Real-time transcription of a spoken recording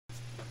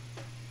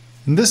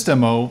In this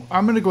demo,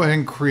 I'm going to go ahead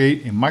and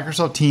create a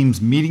Microsoft Teams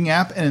meeting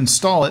app and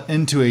install it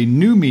into a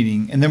new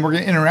meeting, and then we're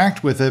going to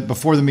interact with it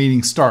before the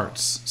meeting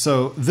starts.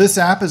 So this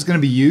app is going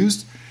to be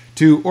used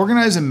to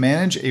organize and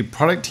manage a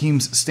product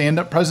team's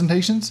stand-up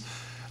presentations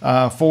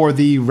for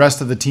the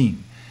rest of the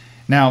team.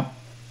 Now,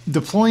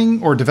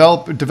 deploying or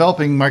developing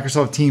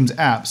Microsoft Teams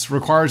apps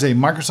requires a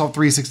Microsoft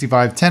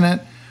 365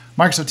 tenant,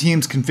 Microsoft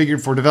Teams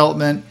configured for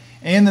development,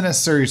 and the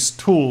necessary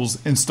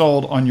tools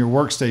installed on your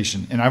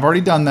workstation. And I've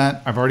already done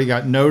that. I've already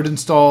got Node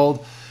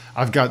installed.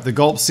 I've got the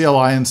Gulp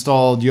CLI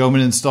installed,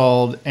 Yeoman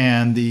installed,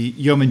 and the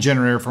Yeoman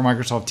generator for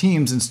Microsoft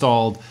Teams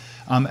installed,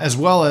 as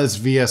well as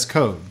VS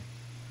Code.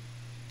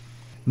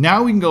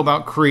 Now we can go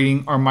about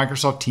creating our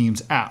Microsoft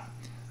Teams app.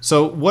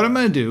 So what I'm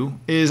going to do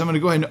is I'm going to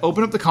go ahead and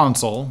open up the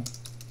console.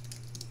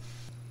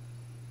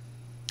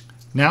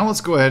 Now let's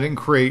go ahead and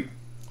create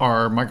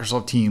our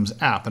Microsoft Teams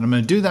app. And I'm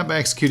going to do that by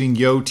executing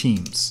Yo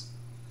Teams.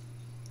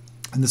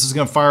 And this is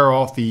going to fire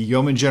off the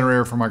Yeoman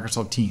generator for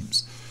Microsoft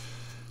Teams.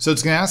 So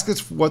it's going to ask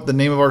us what the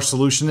name of our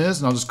solution is,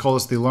 and I'll just call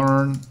this the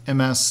Learn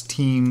MS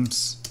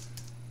Teams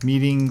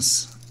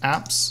Meetings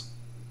Apps.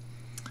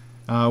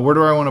 Where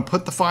do I want to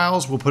put the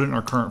files? We'll put it in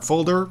our current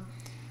folder.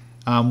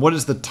 What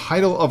is the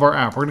title of our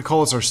app? We're going to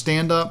call this our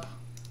Stand-Up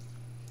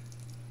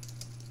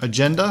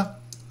Agenda.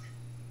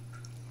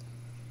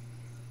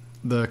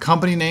 The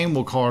company name,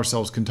 we'll call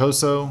ourselves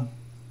Contoso.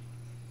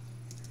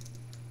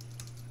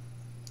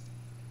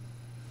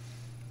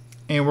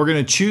 And we're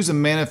going to choose a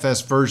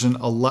manifest version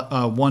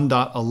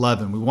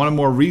 1.11. We want a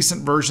more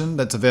recent version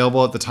that's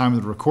available at the time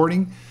of the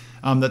recording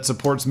that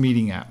supports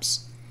meeting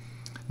apps.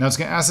 Now it's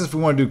going to ask us if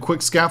we want to do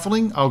quick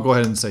scaffolding. I'll go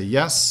ahead and say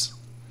yes.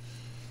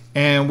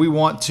 And we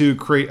want to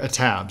create a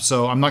tab.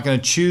 So I'm not going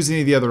to choose any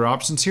of the other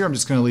options here. I'm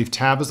just going to leave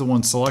tab as the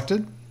one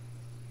selected.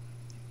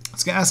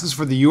 It's going to ask us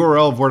for the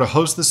URL of where to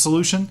host this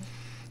solution.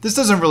 This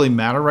doesn't really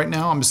matter right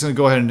now. I'm just going to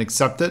go ahead and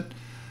accept it.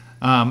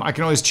 I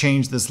can always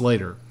change this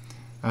later.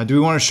 Do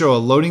we want to show a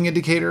loading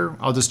indicator?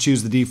 I'll just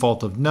choose the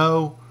default of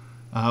no.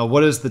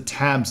 What is the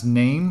tab's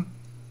name?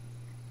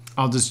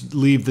 I'll just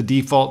leave the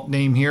default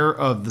name here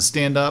of the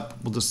stand-up.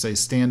 We'll just say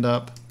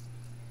stand-up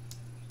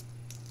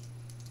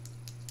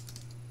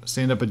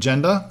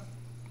agenda.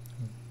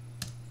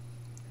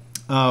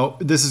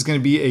 This is going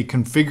to be a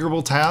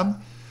configurable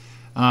tab.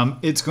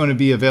 It's going to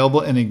be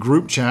available in a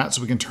group chat,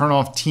 so we can turn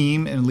off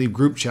team and leave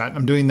group chat.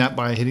 I'm doing that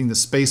by hitting the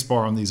space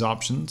bar on these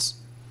options.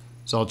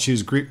 So I'll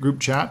choose group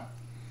chat.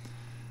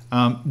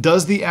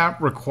 Does the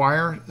app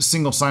require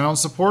single sign-on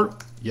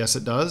support? Yes,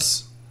 it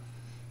does.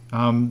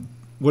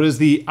 What is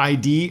the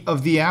ID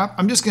of the app?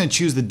 I'm just going to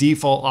choose the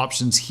default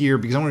options here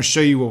because I'm going to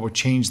show you where we'll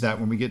change that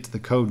when we get to the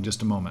code in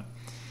just a moment.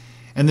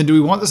 And then do we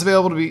want this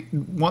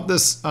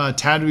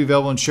tab to be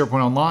available in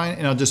SharePoint Online?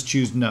 And I'll just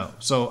choose no.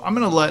 So I'm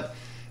going to let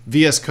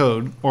VS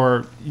Code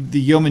or the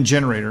Yeoman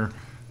generator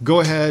go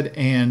ahead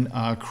and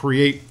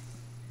create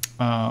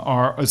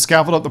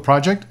scaffold up the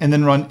project and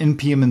then run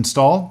npm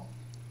install.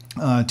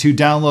 To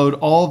download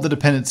all of the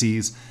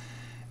dependencies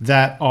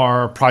that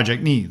our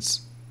project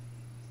needs.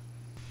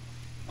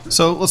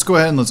 So let's go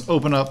ahead and let's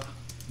open up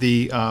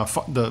the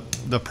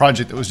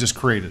project that was just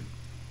created.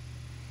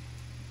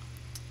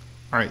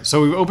 All right,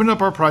 so we've opened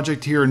up our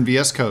project here in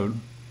VS Code.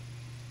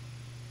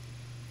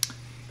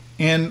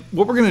 And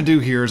what we're going to do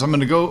here is I'm going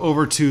to go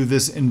over to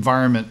this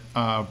environment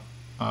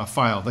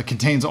file that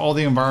contains all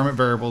the environment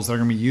variables that are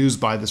going to be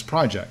used by this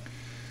project.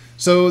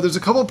 So there's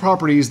a couple of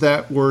properties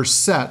that were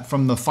set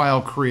from the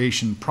file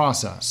creation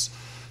process.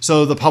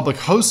 So the public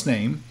host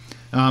name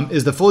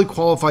is the fully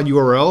qualified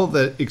URL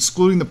that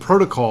excluding the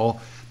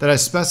protocol that I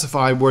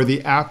specified where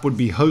the app would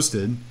be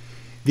hosted.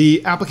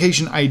 The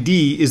application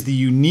ID is the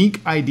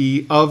unique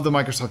ID of the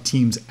Microsoft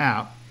Teams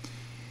app.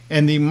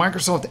 And the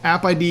Microsoft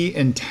App ID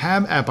and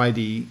Tab App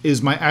ID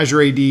is my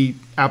Azure AD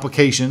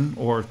application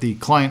or the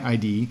client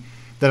ID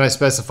that I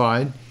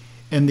specified.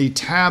 And the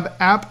tab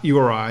app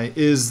URI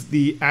is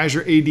the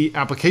Azure AD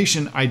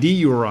application ID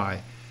URI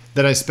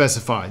that I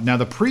specified. Now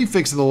the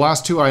prefix of the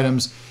last two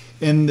items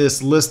in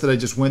this list that I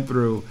just went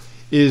through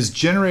is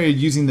generated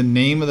using the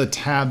name of the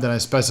tab that I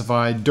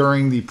specified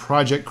during the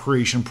project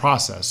creation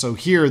process. So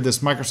here, this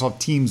Microsoft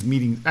Teams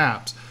meeting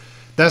apps,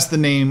 that's the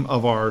name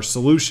of our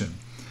solution.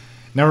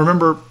 Now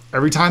remember,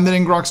 every time that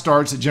ngrok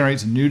starts, it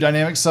generates a new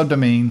dynamic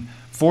subdomain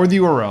for the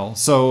URL.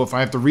 So if I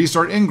have to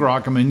restart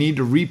ngrok, I'm going to need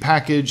to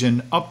repackage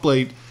and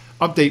update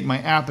my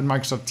app in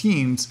Microsoft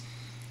Teams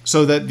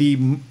so that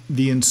the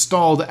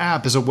installed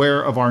app is aware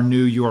of our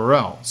new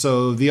URL.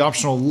 So the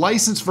optional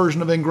licensed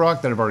version of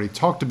ngrok that I've already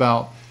talked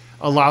about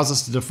allows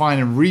us to define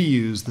and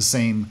reuse the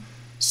same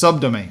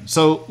subdomain.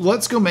 So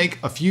let's go make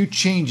a few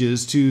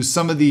changes to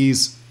some of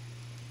these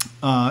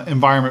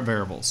environment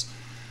variables.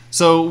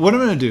 So what I'm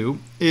going to do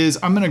is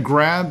I'm going to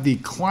grab the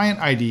client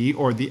ID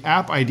or the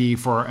app ID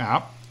for our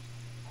app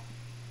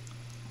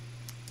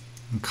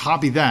and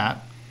copy that.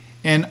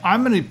 And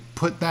I'm going to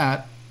put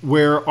that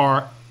where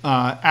our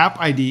app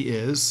ID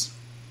is.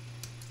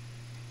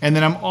 And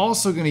then I'm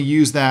also going to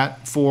use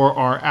that for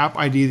our app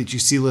ID that you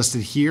see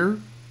listed here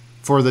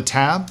for the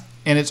tab.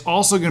 and it's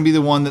also going to be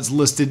the one that's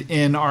listed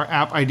in our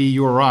app ID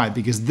URI,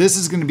 because this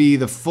is going to be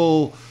the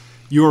full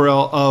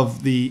URL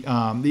of the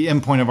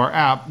endpoint of our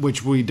app,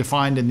 which we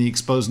defined in the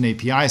exposed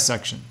API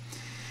section.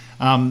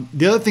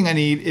 The other thing I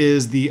need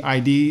is the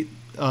ID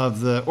of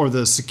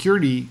the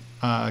security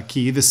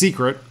key, the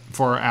secret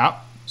for our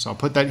app. So I'll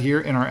put that here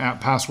in our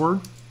app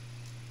password.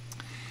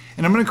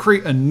 And I'm going to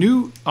create a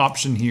new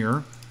option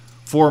here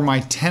for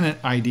my tenant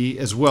ID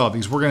as well,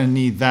 because we're going to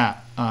need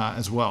that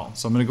as well.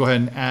 So I'm going to go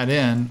ahead and add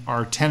in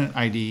our tenant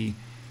ID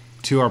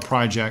to our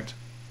project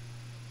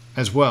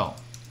as well.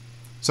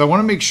 So I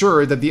want to make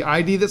sure that the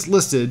ID that's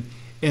listed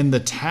in the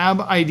tab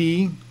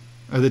ID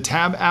or the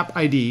tab app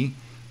ID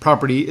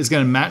property is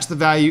going to match the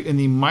value in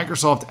the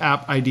Microsoft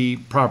app ID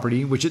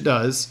property, which it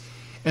does.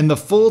 And the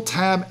full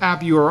tab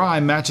app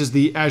URI matches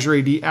the Azure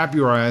AD app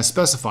URI I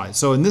specified.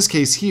 So in this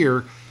case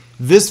here,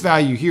 this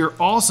value here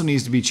also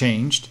needs to be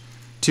changed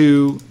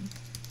to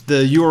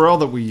the URL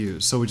that we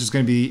use. So which is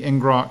going to be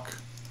ngrok.io.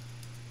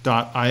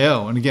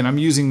 And again, I'm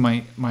using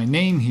my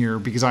name here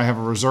because I have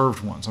a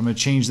reserved one. So I'm going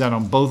to change that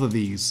on both of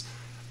these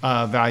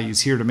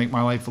values here to make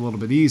my life a little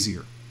bit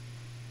easier.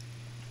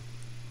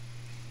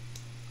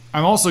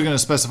 I'm also going to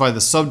specify the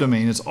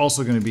subdomain. It's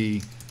also going to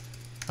be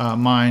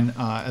mine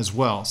as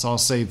well. So I'll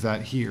save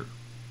that here.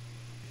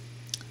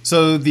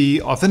 So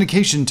the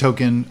authentication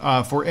token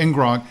for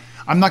ngrok,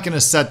 I'm not going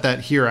to set that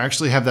here. I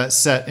actually have that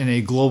set in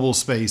a global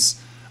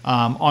space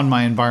on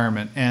my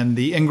environment. And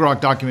the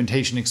ngrok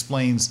documentation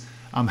explains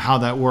how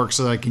that works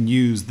so that I can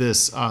use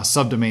this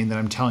subdomain that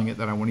I'm telling it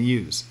that I want to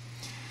use.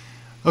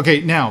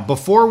 Okay, now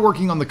before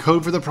working on the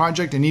code for the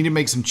project, I need to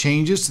make some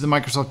changes to the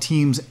Microsoft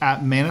Teams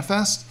app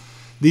manifest.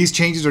 These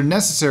changes are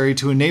necessary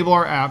to enable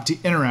our app to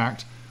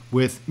interact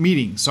with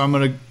meetings. So I'm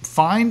going to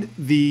find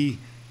the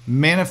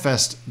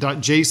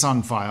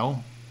manifest.json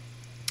file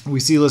we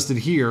see listed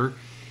here,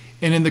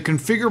 and in the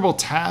configurable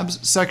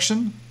tabs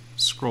section,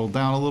 scroll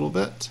down a little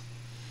bit,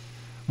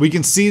 we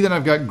can see that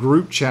I've got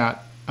group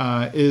chat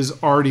is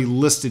already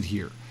listed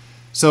here.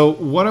 So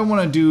what I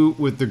want to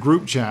do with the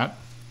group chat,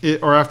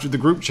 or after the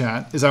group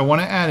chat, is I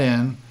want to add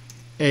in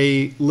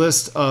a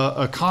list,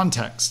 a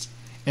context,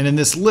 and in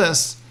this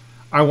list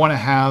I want to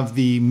have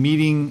the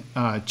meeting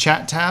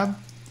chat tab,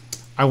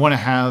 I want to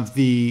have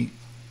the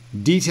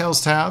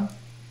details tab,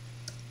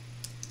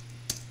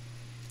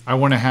 I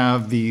want to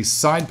have the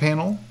side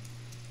panel,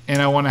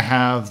 and I want to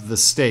have the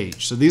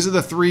stage. So these are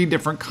the three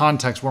different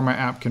contexts where my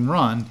app can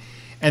run.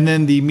 And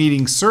then the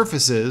meeting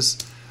surfaces,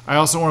 I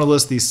also want to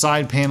list the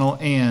side panel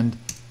and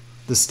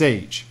the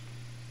stage.